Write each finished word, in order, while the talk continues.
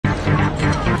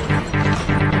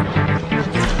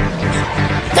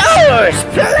Doorz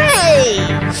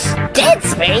Playz! Dead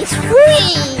Space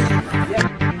free!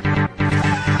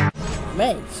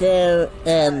 Right, so,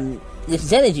 this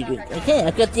is energy drink. Okay,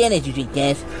 I've got the energy drink,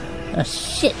 guys. Oh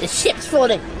shit, the ship's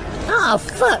falling! Oh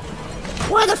fuck!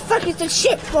 Why the fuck is the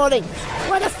ship falling?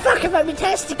 Why the fuck have I been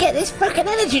tasked to get this fucking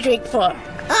energy drink for?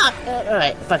 Ah!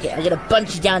 Alright, fuck it, I'm gonna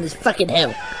bunch you down this fucking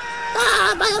hill.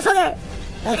 Ah, motherfucker!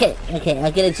 Okay,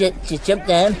 I'm gonna just jump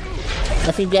down.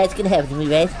 Nothing bad's gonna happen to me,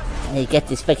 right? I got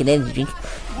this fucking energy drink.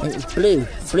 It's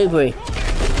blueberry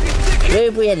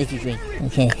energy drink.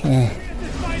 Okay,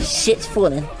 shit's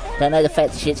falling. Don't know the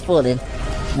fact shit's falling.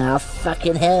 Oh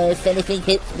fucking hell, if anything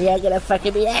hits me, I'm gonna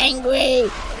fucking be angry!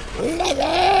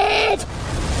 Livid!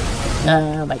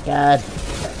 Oh my god.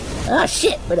 Oh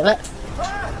shit, wait a minute.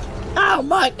 Oh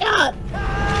my god!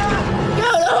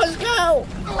 Go, Doorz, go!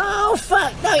 Oh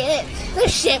fuck, no hit! The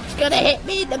ship's gonna hit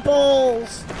me in the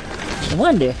balls! I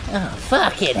wonder. Oh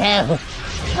fucking hell!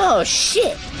 Oh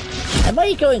shit! Am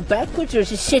I going backwards or is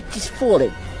this shit just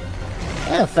falling?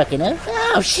 Oh fucking hell!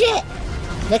 Oh shit!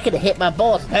 That could have hit my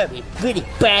balls and hurt me really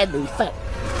badly. Fuck!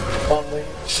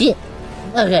 Shit!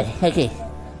 Okay.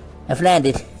 I've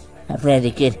landed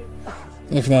good.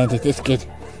 I've landed, that's good.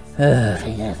 Oh,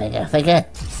 thank God.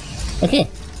 Okay.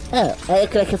 Oh, I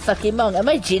look like a fucking monk. Am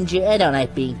I ginger? I don't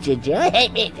like being ginger. I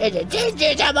hate being ginger.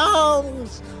 Gingers are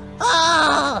monks!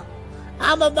 Oh!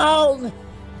 I'm a monk!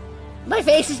 My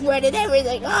face is red and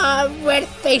everything. Oh, I'm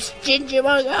red-faced ginger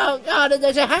monk. Oh god, and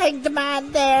there's a hanged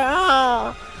man there.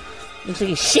 Oh! Looks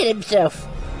like he shit himself.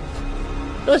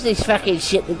 What's this fucking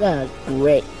shit? Oh,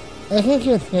 great. Okay,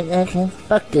 good. Okay,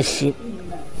 fuck this shit.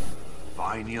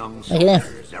 Fine young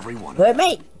soldiers, everyone. Wait,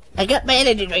 mate! I got my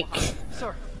energy drink.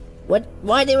 Sir. What?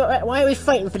 Why are we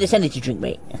fighting for this energy drink,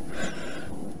 mate?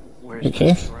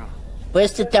 Okay.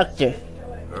 Where's the doctor?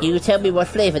 You tell me what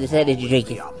flavor this energy drink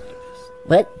is.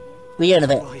 What? What are you on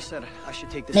about? Well, he said I should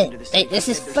take this Mate, into the hey, this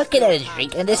is fucking energy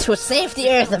drink, and this will save the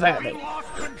Earth apparently.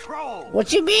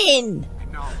 What you mean?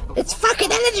 It's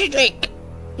fucking energy drink.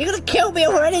 You're gonna kill me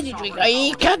over energy drink, are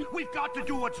you cunt? We've got to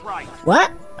do what's right.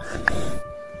 What?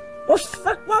 What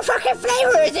fucking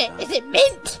flavor is it? Is it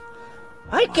mint?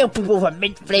 I'd kill people over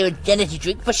mint flavored energy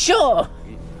drink for sure.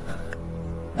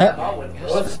 What?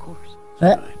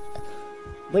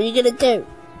 What are you gonna do?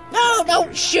 No,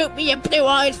 don't shoot me, you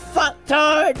blue-eyed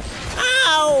fucktard!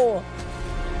 Ow!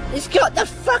 It's got the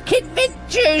fucking mint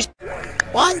juice!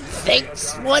 One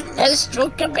thinks one has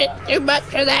drunk a bit too much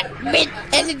of that mint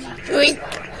energy drink,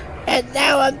 and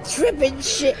now I'm tripping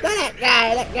shit. Look at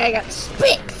that guy got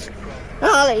spicked!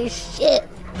 Holy shit!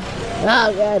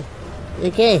 Oh god.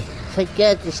 Okay, thank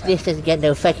god this lift hasn't got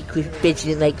no fucking creepy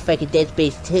bitches in like fucking Dead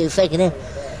Space 2, fucking hell.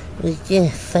 Yeah,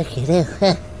 fucking hell,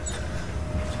 huh?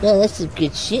 Well, that's some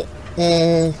good shit.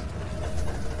 Well,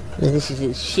 this is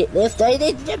a shit lift. I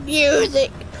need the music!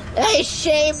 I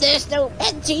shame there's no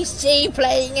NTC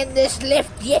playing in this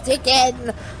lift yet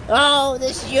again! Oh,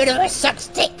 this universe sucks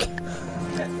dick!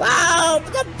 Oh,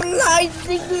 the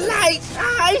blinding light!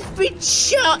 I've been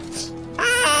shot!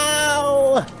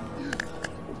 Ow!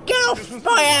 Get off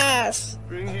my ass!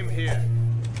 Bring him here.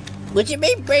 What do you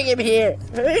mean, bring him here?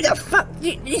 Who the fuck?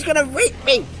 He's gonna rape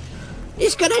me!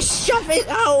 He's gonna shove it!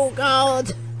 Oh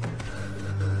god!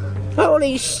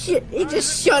 Holy shit! He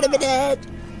just shot him in the head!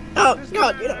 Oh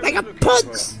god! You look like a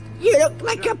punch! You look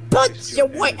like a punch! You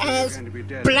white ass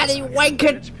bloody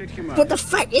wanker! What the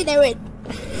fuck you doing?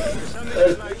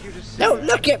 Don't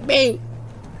look at me!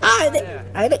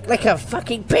 I look like I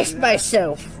fucking pissed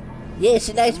myself! Yeah, it's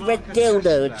a nice red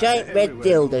dildo, a giant red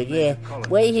dildo, yeah.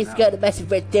 Where he's got a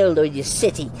massive red dildo in your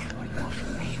city?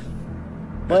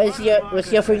 What's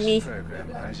he offering me?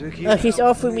 Oh, he's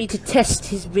offering me to test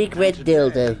his big red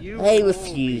dildo. I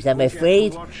refuse, I'm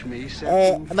afraid.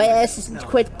 My ass isn't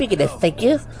quite big enough, thank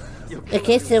you.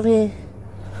 Okay, so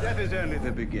That is only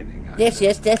the beginning. Yes,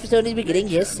 death is only the beginning,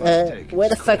 yes. Where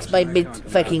the fuck's my mint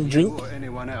fucking drink?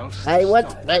 I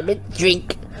want my mint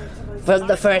drink from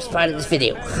the first part of this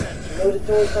video.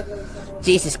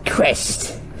 Jesus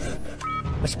Christ.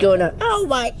 What's going on? Oh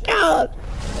my god!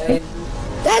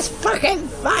 That's fucking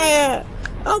fire!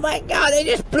 Oh my god, they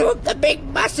just blew up the big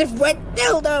massive red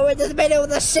dildo in the middle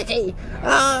of the city!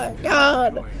 Oh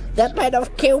god! That might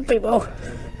have killed people!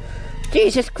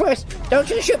 Jesus Christ! Don't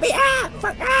you shoot me! Ah!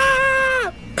 Fuck!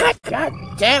 Ah! God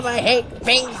damn, I hate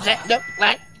things that look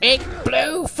like big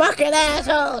blue fucking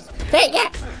assholes! Take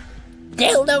it!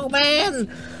 Dildo man!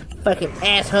 Fucking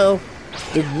asshole!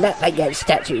 Did not like that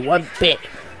statue one bit!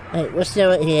 Right, what's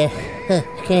over here?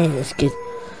 Okay, that's good.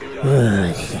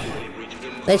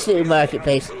 Nice little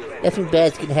marketplace. Nothing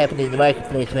bad's gonna happen in the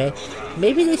marketplace, man.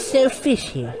 Maybe they sell fish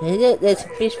here. There's a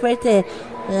fish right there.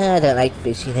 I don't like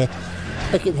fish, you know.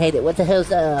 fucking hate it. What the hell's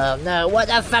that? Oh no, what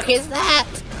the fuck is that?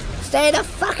 Stay the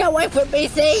fuck away from me,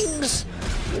 things!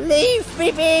 Leave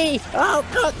me be! Oh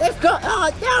god, they've got... Oh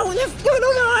no, they've got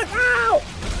on! Ow!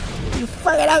 You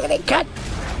fucking ugly cunt!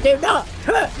 Do not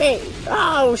hurt me!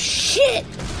 Oh shit!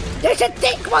 There's a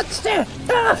dick monster!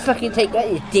 Oh, fucking take that,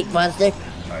 you dick monster!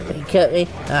 Fucking cut me.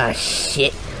 Oh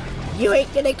shit! You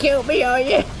ain't gonna kill me, are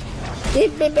you?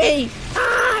 Leave me be!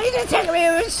 Ah, he's attacking me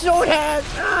with his sword hand!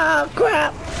 Oh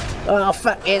crap! Oh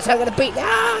fuck this, I'm gonna beat...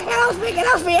 Ah, get off me, get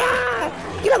off me! Ah!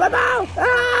 Get off my mouth!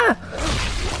 Ah!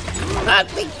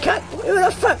 Ugly cunt! Who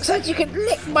the fuck said you could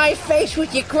lick my face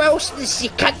with your grossness, you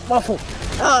cunt waffle?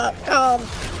 Oh,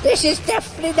 this is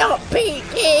definitely not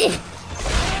PG!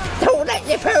 Don't let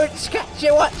your parents catch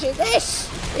you watching this!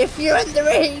 If you're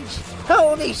underage!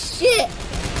 Holy shit!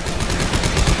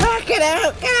 Ah, get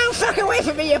out! Fuck away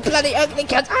from me, you bloody ugly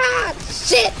cunt! Ah,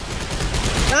 shit!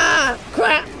 Ah,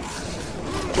 crap!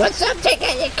 What's up, take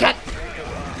out, you cunt?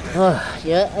 Oh,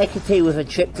 yeah, I could take with a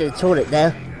trip to the toilet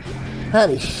now.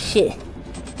 Holy shit.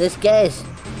 This guy's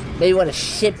made me want to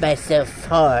shit myself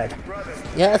hard.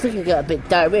 Yeah, I think I got a bit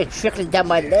diarrhea trickling down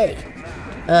my leg.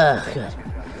 Oh, God.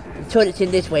 The toilet's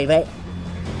in this way, right?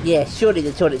 Yeah, surely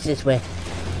the toilet's this way.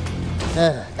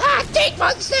 Ah, dick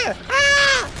monster!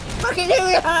 Ah! Fucking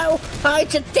hoo-ho!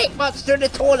 Hides a dick monster in the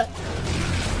toilet!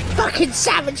 Fucking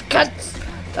savage cunts!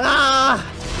 Ah!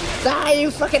 Die,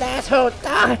 you fucking asshole!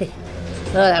 Die!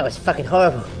 Oh, that was fucking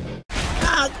horrible.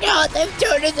 Oh god, they've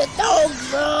turned into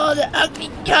dogs! Oh, the ugly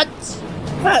cunts!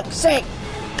 Fuck's sake!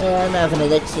 I'm not gonna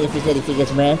look, see if there's anything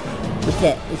else around. What's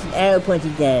that? It's an arrow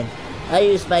pointing down. I'll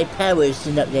use my powers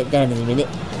to knock that down in a minute.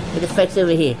 What the fuck's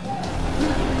over here?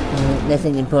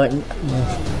 Nothing important.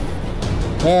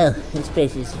 Well, this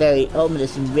place is very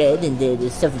ominous and red, and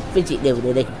there's something fidget over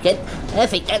there they can get. I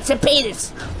think that's a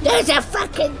penis! There's a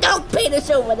fucking dog penis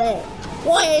over there!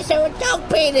 Why is there a dog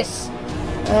penis?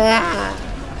 Ah!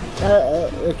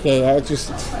 Okay, I'll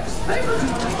just...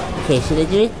 Okay, should I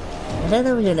do it? I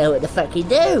don't really know what the fuck you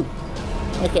do!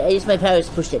 Okay, I use my powers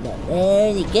to push it down.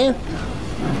 There you go.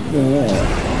 Yeah.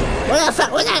 What the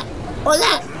fuck was that? What was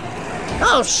that?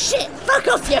 Oh shit! Fuck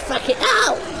off, you fucking...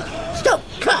 Ow! Stop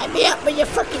cutting me up with your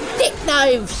fucking dick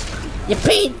knives! You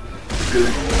peen...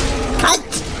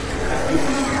 cunt!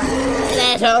 You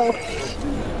asshole!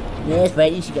 Yes,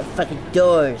 right, you should get fucking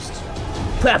Doorz.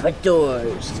 Proper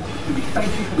Doorz.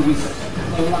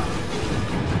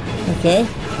 Okay,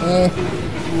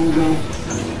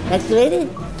 activate it?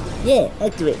 Yeah,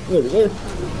 activate. There we go.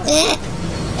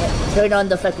 Turn on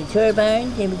the fucking turbine.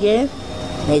 There we go.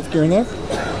 Let's go now.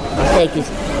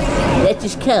 Let's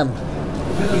just come.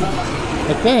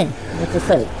 Okay, what's the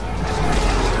fuck?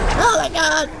 Oh my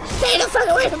god! Stay the fuck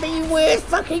away from me, you weird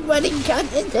fucking running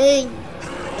cunting thing!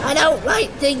 I don't like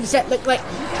things that look like...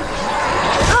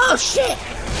 Oh shit!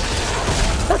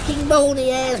 Fucking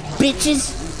moldy ass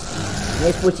bitches!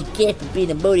 That's what you get for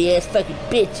being a moldy ass fucking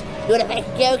bitch. You wanna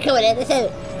fucking go? Come on, let's have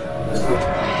it.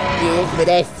 Yeah, that's what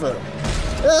I thought.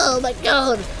 Oh my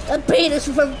god! A penis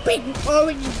with a big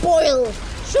orange boil!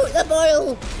 Shoot the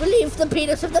boil! Relieve the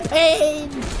penis of the pain!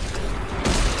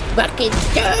 Fucking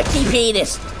dirty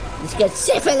penis! It's got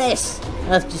syphilis!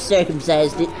 I've just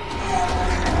circumcised it.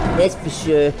 That's for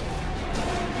sure.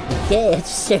 Okay, I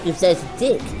just circumcised the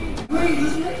dick.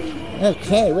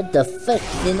 Okay, what the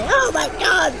fuck's in there? Oh my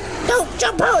god! Don't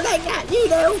jump out like that, you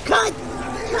little cunt!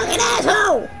 Fucking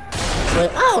asshole!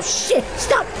 Oh shit!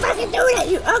 Stop fucking doing that,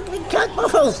 you ugly cunt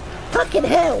muffles! Fucking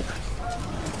hell!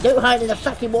 Don't hide in the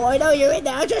fucking wall, I know you're in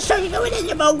there, I just saw you going in,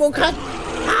 you mongrel cunt!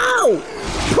 Ow!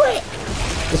 Quick!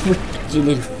 That's what you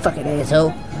little fucking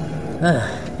asshole.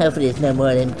 Hopefully there's no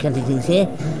more of them cunty things here.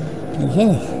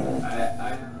 Okay.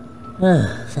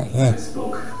 Oh, fuck that.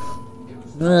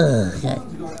 Oh, God.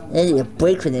 I need a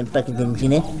break from them fucking things, you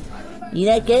know? You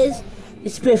know, guys?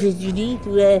 It's perfect you need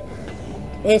to,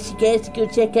 ask you guys to go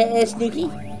check out nukey.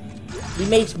 He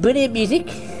makes brilliant music.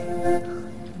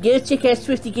 Go check out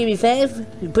swiftygaming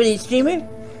 5, brilliant streamer.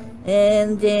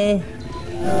 And,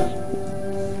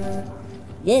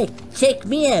 yeah, check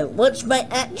me out. Watch my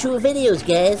actual videos,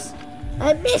 guys.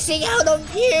 I'm missing out on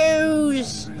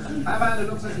views!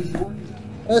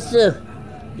 Also,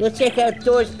 go check out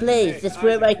Doorz Playz. That's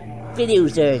where my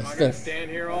videos are and stuff. Stand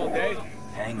here all day.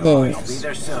 Hang on, I'll be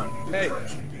there soon. Hey,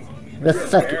 The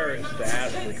fuck? parents to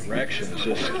ask for directions,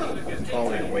 just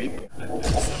falling away.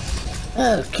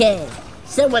 Okay.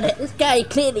 Someone, this guy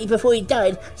clearly before he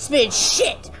died smeared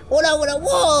shit all over the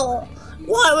wall.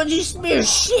 Why would you smear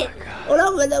shit all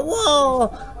over the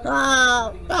wall?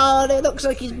 Oh, it looks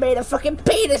like he's made a fucking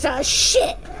penis out of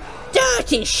shit.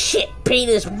 Dirty shit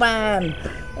penis man.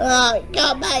 Oh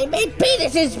god, man, he made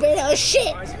penises made out of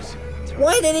shit.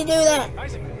 Why did he do that?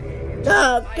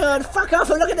 Oh god, fuck off,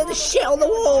 I'm looking at the shit on the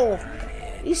wall.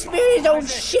 He smeared his own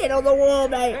shit on the wall,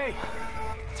 mate.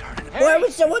 Why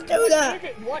would someone do that?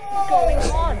 What's going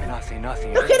on?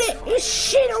 Nothing. Look at it, there's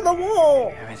shit on the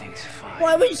wall. Everything's fine.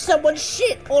 Why would someone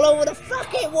shit all over the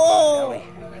fucking wall?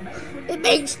 It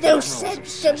makes no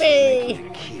sense to me.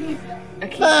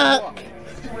 Fuck.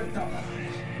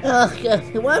 Oh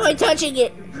god, why am I touching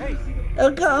it?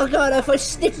 Oh god, if I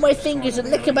snip my fingers and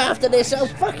lick them after this, I'm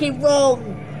fucking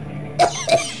wrong.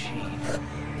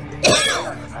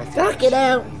 Fucking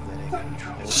out.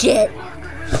 Shit.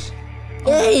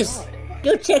 Guys,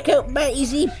 go check out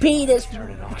Matty's EP that's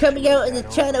coming out in the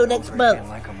channel next month.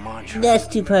 That's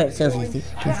 2 parts, obviously.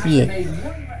 Yeah.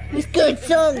 It's good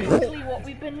song. What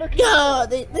we've been looking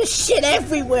God, there's shit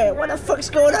everywhere. What the fuck's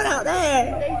going on out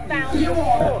there? They found your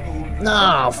corpse.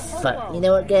 Oh, fuck. You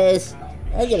know what, guys?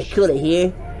 I'm gonna call it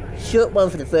here. Short one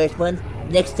for the first one.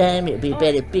 Next time, it'll be a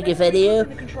better, bigger video.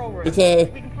 But,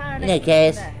 you know,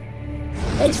 guys,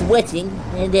 thanks for watching.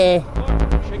 And,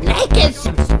 like and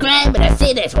subscribe, and I'll see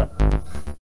you next one.